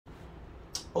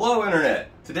Hello Internet!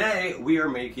 Today we are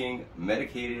making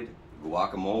medicated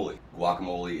guacamole.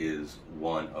 Guacamole is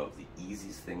one of the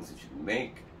easiest things that you can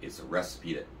make. It's a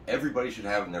recipe that everybody should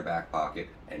have in their back pocket.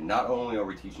 And not only are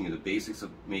we teaching you the basics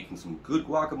of making some good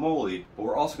guacamole, but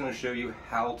we're also going to show you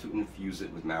how to infuse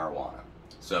it with marijuana.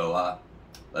 So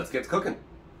let's get cooking.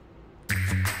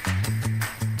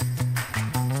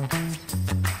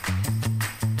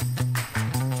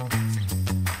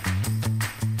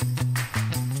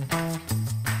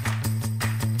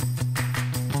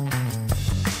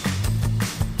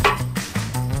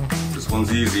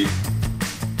 One's easy.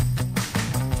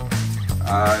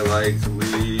 I like to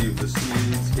leave the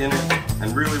seeds in it,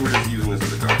 and really we're just using this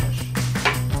as a garnish.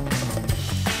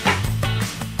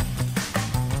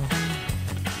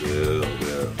 A little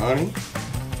bit of honey.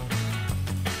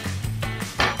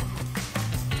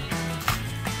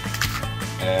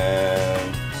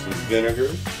 And some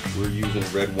vinegar. We're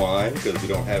using red wine because we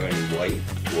don't have any white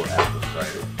or apple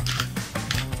cider.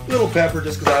 A little pepper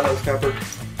just because I like pepper.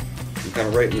 I'm kind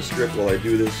of writing the script while I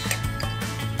do this.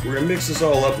 We're gonna mix this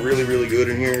all up really, really good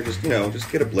in here. Just,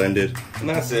 just get it blended. And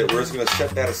that's it. We're just gonna set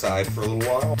that aside for a little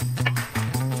while.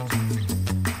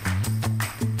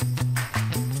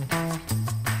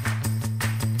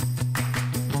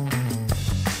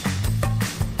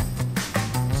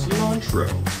 Cilantro.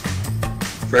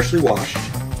 Freshly washed.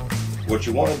 What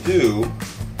you want to do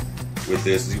with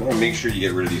this is you want to make sure you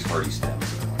get rid of these hardy stems.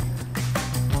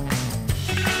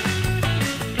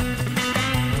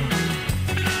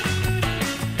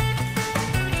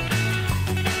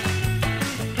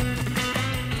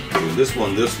 This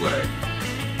one this way,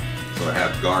 so I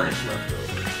have garnish left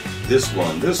over. This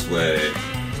one this way,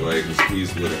 so I can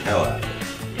squeeze the living hell out of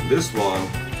it. And this one,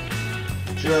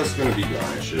 just gonna be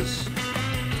garnishes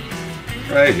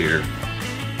right here.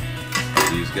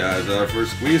 These guys are for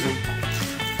squeezing.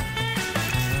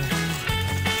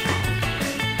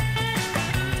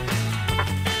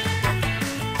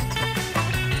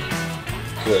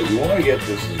 So you want to get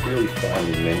this as really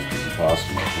finely minced as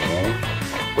possible,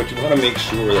 But you want to make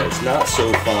sure that it's not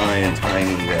so fine and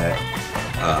tiny that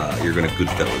you're going to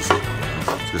Goodfellas it.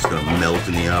 It's just going to melt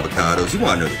in the avocados. You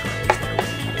want to know the garlic's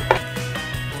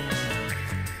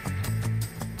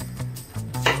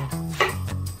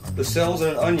there. The cells in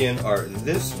an onion are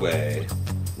this way,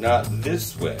 not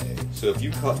this way. So if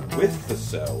you cut with the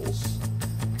cells,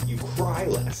 you cry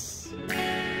less.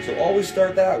 So always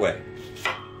start that way.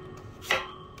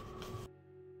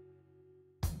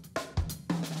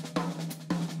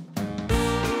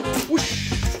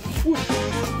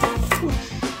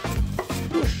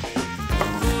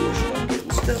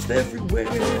 Everywhere,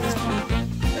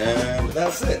 and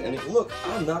that's it. And if you look,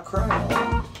 I'm not crying.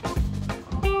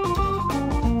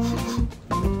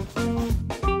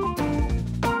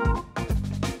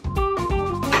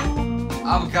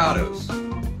 Avocados.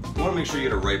 You want to make sure you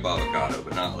get a ripe avocado,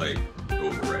 but not like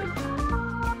overripe.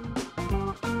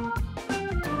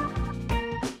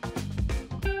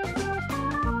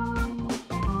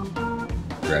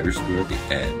 Grab your spoon at the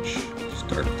edge.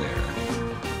 Start there.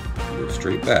 Go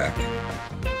straight back.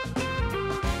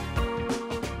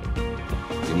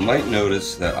 You might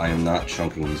notice that I am not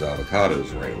chunking these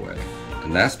avocados right away,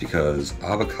 and that's because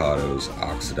avocados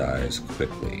oxidize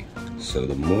quickly. So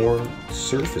the more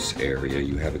surface area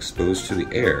you have exposed to the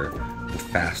air, the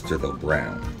faster they'll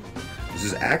brown. This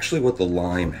is actually what the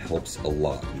lime helps a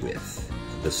lot with.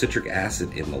 The citric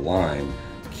acid in the lime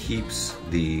keeps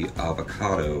the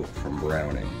avocado from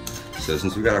browning. So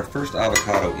since we got our first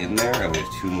avocado in there, and we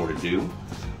have 2 more to do,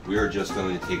 we are just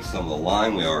going to take some of the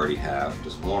lime we already have,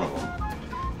 just one of them,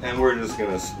 and we're just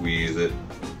going to squeeze it,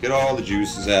 get all the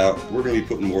juices out. We're going to be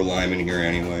putting more lime in here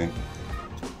anyway.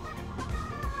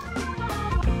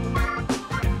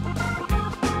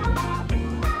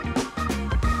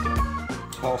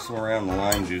 Toss them around the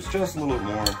lime juice just a little bit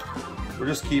more. We're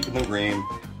just keeping them green.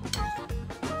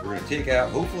 We're going to take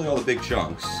out hopefully all the big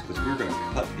chunks, because we're going to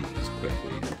cut these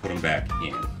quickly and put them back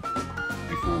in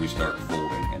before we start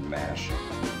folding and mashing.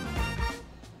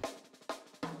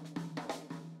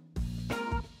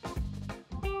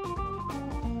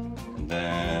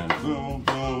 Then boom,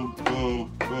 boom,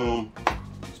 boom, boom.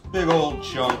 Just big old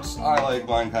chunks. I like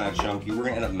mine kind of chunky. We're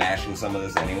gonna end up mashing some of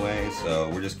this anyway, so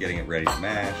we're just getting it ready to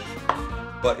mash.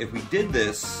 But if we did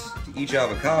this to each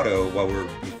avocado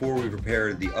before we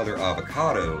prepared the other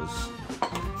avocados,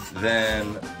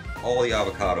 then all the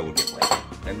avocado would get ripe.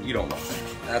 And you don't want that.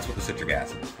 That's what the citric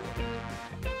acid is for.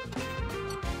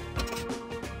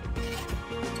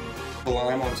 The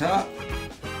lime on top.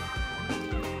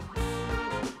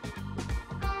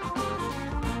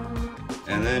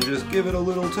 And then just give it a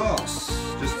little toss,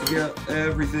 just to get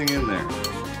everything in there.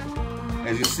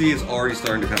 As you see, it's already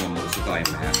starting to kind of emulsify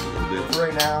and mash a little bit. For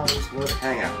right now, just let it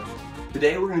hang out.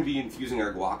 Today we're going to be infusing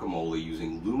our guacamole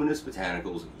using Luminous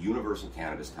Botanicals Universal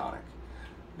Tonic.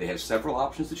 They have several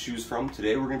options to choose from.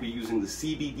 Today we're going to be using the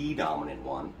CBD-dominant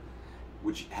one,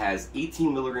 which has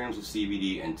 18 milligrams of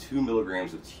CBD and 2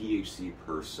 milligrams of THC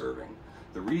per serving.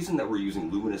 The reason that we're using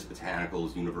Luminous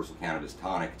Botanicals Universal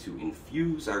Tonic to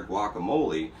infuse our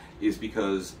guacamole is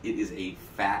because it is a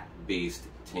fat-based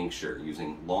tincture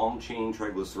using long-chain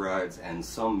triglycerides and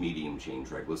some medium-chain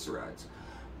triglycerides.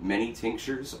 Many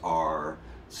tinctures are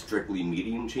strictly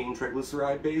medium-chain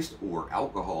triglyceride-based or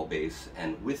alcohol-based,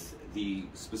 and with the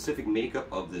specific makeup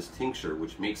of this tincture,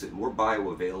 which makes it more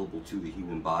bioavailable to the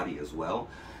human body as well,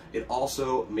 it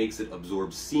also makes it absorb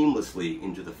seamlessly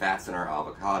into the fats in our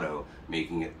avocado,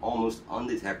 making it almost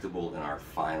undetectable in our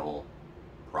final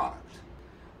product.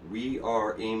 We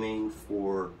are aiming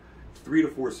for 3 to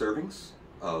 4 servings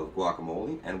of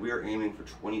guacamole, and we are aiming for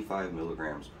 25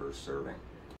 milligrams per serving.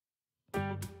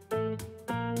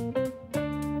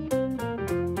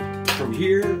 From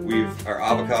here, our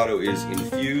avocado is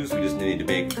infused. We just need to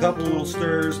make a couple little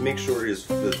stirs, make sure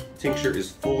the tincture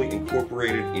is fully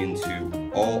incorporated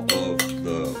into all of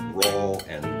the raw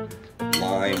and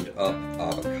limed up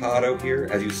avocado here.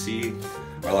 As you see,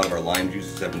 a lot of our lime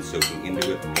juices have been soaking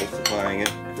into it, emulsifying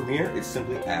it. From here, it's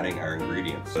simply adding our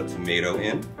ingredients. So tomato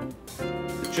in.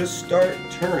 Just start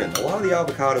turning. A lot of the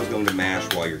avocado is going to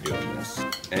mash while you're doing this.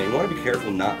 And you want to be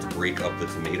careful not to break up the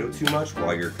tomato too much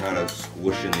while you're kind of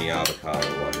squishing the avocado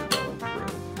while you're going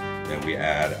through. Then we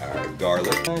add our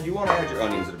garlic. And you want to add your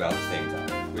onions at about the same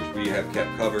time, which we have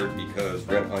kept covered because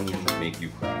red onions make you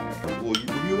cry.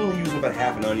 We're only using about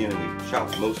half an onion, and we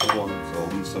chopped most of one, so I'll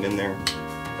leave some in there.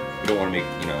 We don't want to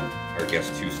make, our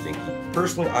guests too stinky.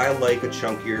 Personally, I like a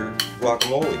chunkier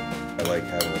guacamole. I like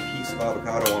having a piece of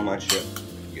avocado on my chip.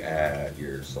 You add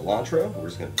your cilantro. We're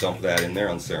just going to dump that in there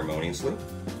unceremoniously.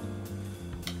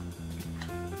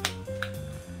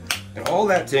 And all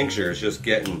that tincture is just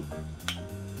getting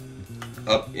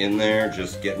up in there,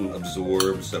 just getting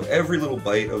absorbed. So every little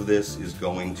bite of this is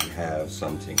going to have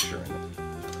some tincture in it.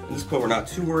 At this point, we're not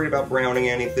too worried about browning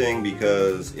anything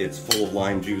because it's full of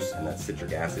lime juice and that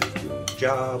citric acid is doing its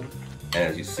job. And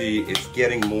as you see, it's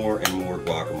getting more and more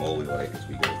guacamole-like as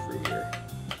we go through here.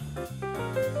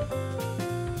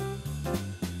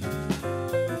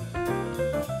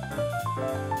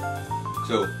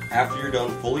 So after you're done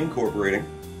fully incorporating,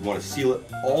 you want to seal it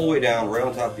all the way down right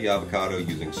on top of the avocado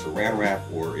using saran wrap,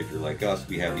 or if you're like us,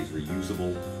 we have these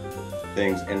reusable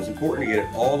things, and it's important to get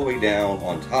it all the way down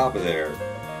on top of there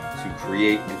to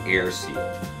create an air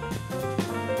seal.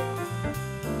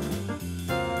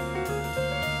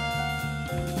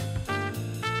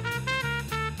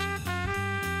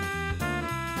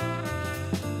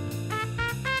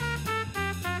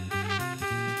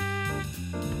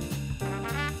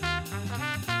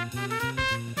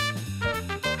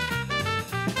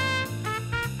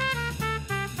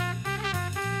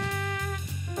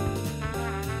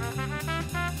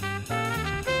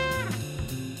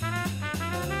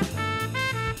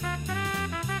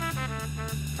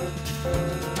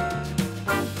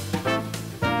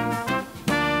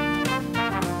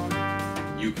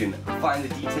 You can find the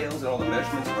details and all the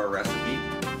measurements of our recipe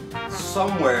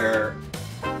somewhere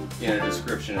in a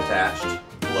description attached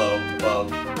below, above.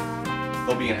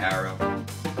 There'll be an arrow.